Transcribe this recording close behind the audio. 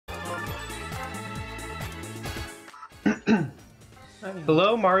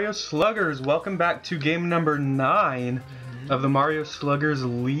Hello, Mario Sluggers. Welcome back to game number 9 of the Mario Sluggers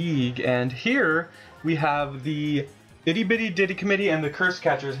League. And here we have the Itty Bitty Diddy Committee and the Curse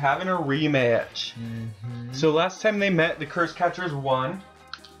Catchers having a rematch. So last time they met, the Curse Catchers won.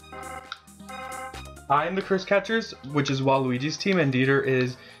 I am the Curse Catchers, which is Waluigi's team, and Deiter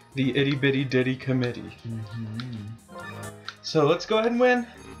is the Itty Bitty Diddy Committee. So let's go ahead and win.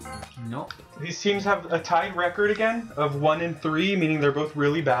 Nope. These teams have a tied record again of 1-3, meaning they're both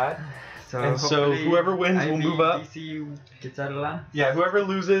really bad. So whoever wins will move up. IBDC gets out of last. Yeah, whoever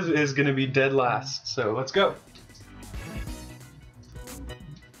loses is going to be dead last. So let's go.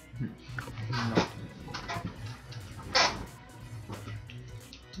 No.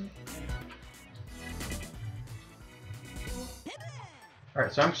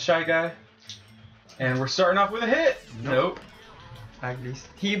 Alright, so I'm Shy Guy. And we're starting off with a hit. Nope. At least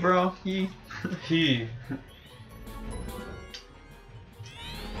he, bro. He. He.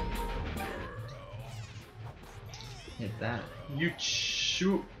 Hit that. You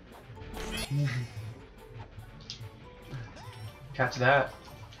shoot. Catch that.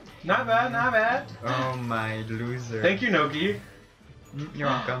 Not bad, not bad. Oh my loser. Thank you, Noki. You're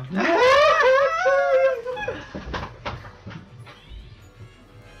welcome.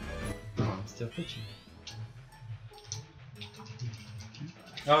 Oh, I'm still pitching.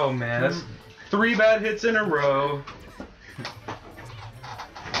 Oh man, that's 3 bad hits in a row.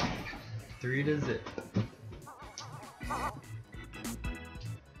 3 to zip.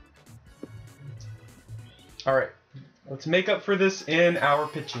 Alright, let's make up for this in our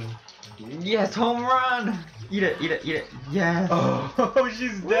pitching. Yes, home run! Eat it, eat it, eat it. Yes. Oh,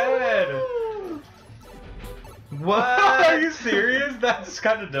 she's dead. What? Are you serious? That's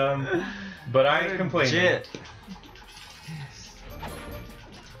kind of dumb. But I ain't complaining. Legit.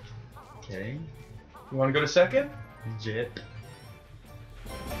 Okay. You want to go to second? Legit.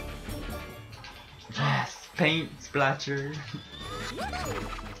 Yes. Paint splatcher.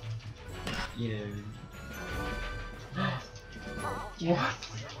 Yeah. What?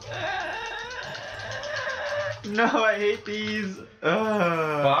 No, I hate these.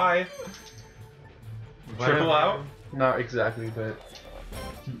 Bye. Whatever. Triple out? Not exactly, but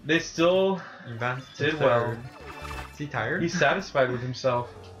they still Advanced to did third. well. Is he tired? He's satisfied with himself.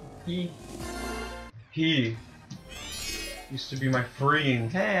 He. He used to be my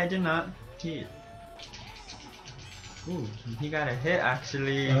friend. Hey, I did not. He. Ooh, he got a hit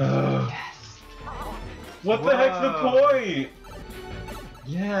actually. Yes. What the Whoa. heck's the point?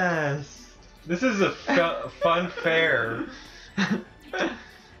 Yes. This is a fun fair.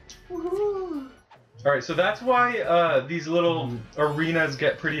 Alright, so that's why these little arenas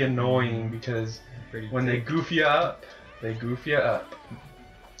get pretty annoying, because when they goof you up, they goof you up.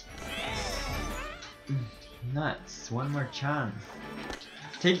 Nuts. One more chance.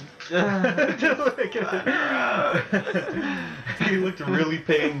 Take. He looked really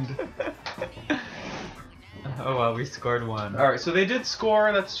pained. Oh well, we scored 1. Alright, so they did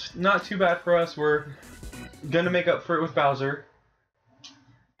score. That's not too bad for us. We're gonna make up for it with Bowser.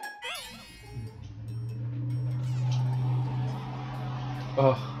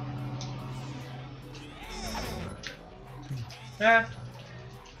 Oh. Eh.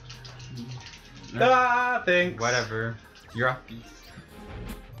 Ah, thanks. Whatever. You're off piece.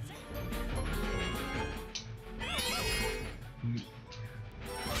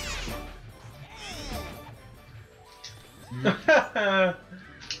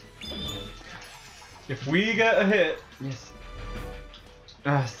 If we get a hit, Yes.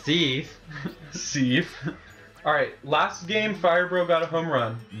 Steve. Steve. Alright, last game, Firebro got a home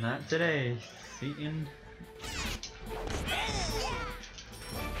run. Not today. Seaton.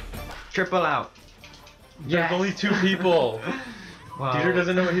 Triple out. There's only 2 people. Wow. Deiter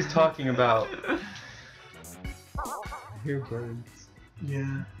doesn't know what he's talking about. Hear birds.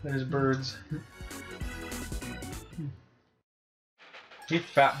 Yeah, there's birds. Hey,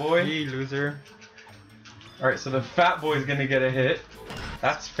 fat boy. Hey, loser. Alright, so the fat boy's gonna get a hit.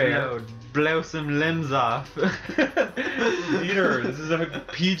 That's fair. Yo, blow some limbs off. Deiter, this is a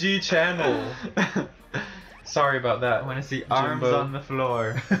PG channel. Sorry about that. I want to see arms Jimbo. on the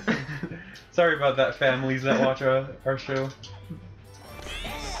floor. Sorry about that, families that watch our show.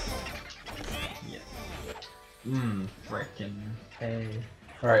 Frickin' hey.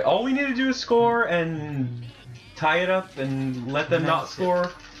 Alright, all we need to do is score and tie it up and let them not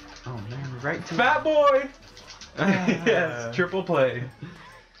score. Oh man, right to Fat boy! Yes, triple play,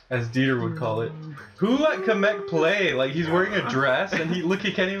 as Deiter would call it. Who let Kamek play? Like, he's wearing a dress and he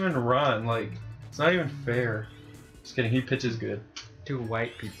can't even run. Like, it's not even fair. Just kidding, he pitches good. 2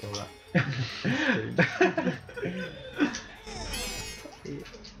 white people.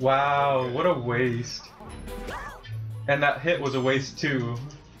 Wow, what a waste. And that hit was a waste too.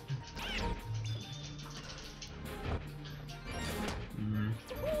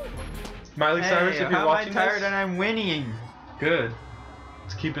 Miley Cyrus, if you're watching I'm tired this, and I'm winning. good.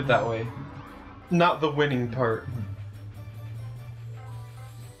 Let's keep it that way. Not the winning part.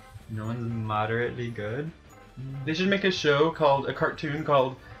 No one's moderately good. They should make a cartoon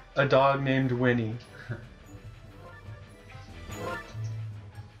called A Dog Named Winnie.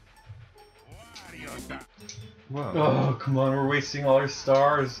 Whoa. Oh, come on, we're wasting all our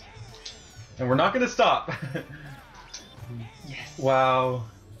stars. And we're not gonna stop. Yes. Wow.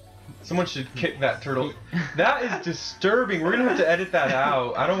 Someone should kick that turtle. That is disturbing. We're gonna have to edit that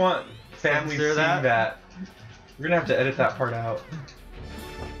out. I don't want families Censor seeing that? that. We're gonna have to edit that part out.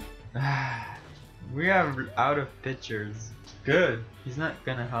 We are out of pictures. Good. He's not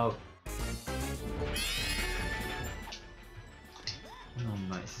gonna help. Oh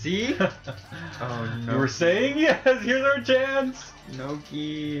my. See? Oh no. You were saying yes. Here's our chance. No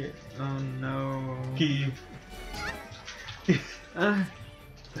key. Oh no. Key.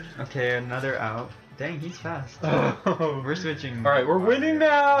 Okay, another out. Dang, he's fast. Oh. We're switching. All right, we're winning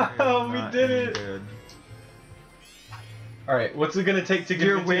now. We're We not did any it. good. All right, what's it gonna take to get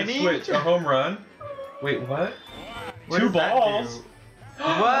You're me to winning? switch? A home run? Wait, what? What 2 does that balls? do?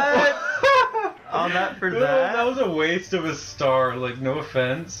 What? All that for that? That was a waste of a star. Like, no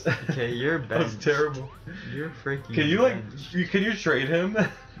offense. Okay, you're That bench. was terrible. You're freaking. Can you bench. can you trade him? Can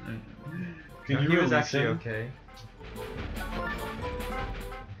No, you he was release actually him? okay.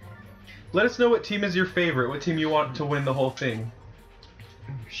 Let us know what team is your favorite. What team you want to win the whole thing?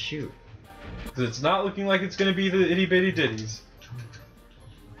 Oh, shoot. 'Cause it's not looking like it's gonna be the Itty Bitty Ditties.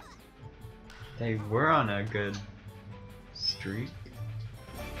 They were on a good streak.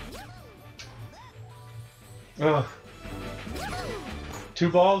 Ugh. 2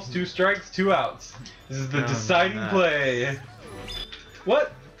 balls, 2 strikes, 2 outs. This is the Oh, deciding nice. play.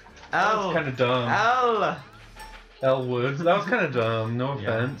 What? That was L. kind of dumb. L. L Woods. That was kind of dumb. No Yeah.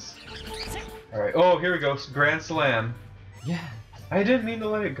 offense. All right. Oh, here we go. Grand Slam. Yeah. I didn't mean to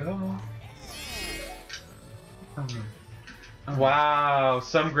let it go. Oh. Wow.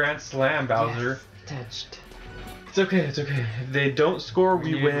 Some Grand Slam, Bowser. Yes. Touched. It's okay. It's okay. If they don't score,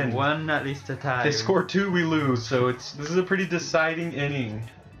 we need win. One at least to tie. They score 2, we lose. So this is a pretty deciding inning.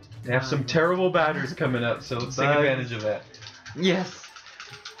 They have some terrible batters coming up, so let's take Bugs. advantage of that. Yes.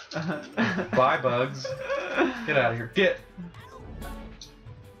 Bye, Bugs. Get out of here. Get.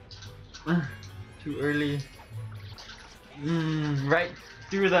 Too early. Right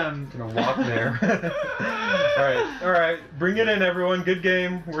through them. I'm gonna walk there. All right. Bring it in, everyone. Good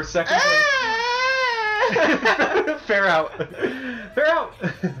game. We're second place. Fair out. Fair out.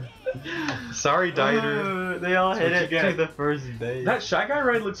 Sorry, Deiter. They all That's hit what it you to get. the first base. That Shy Guy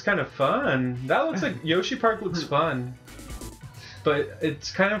ride looks kind of fun. That looks like Yoshi Park looks fun. But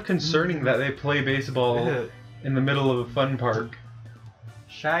it's kind of concerning that they play baseball in the middle of a fun park.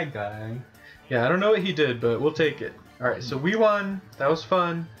 Shy Guy. Yeah, I don't know what he did, but we'll take it. All right, so we won. That was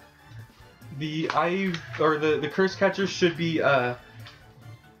fun. The Curse Catchers should be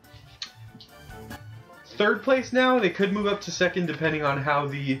 3rd place now. They could move up to 2nd depending on how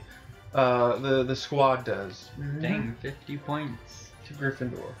the squad does. Dang, 50 points. To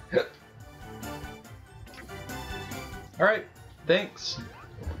Gryffindor. All right, thanks.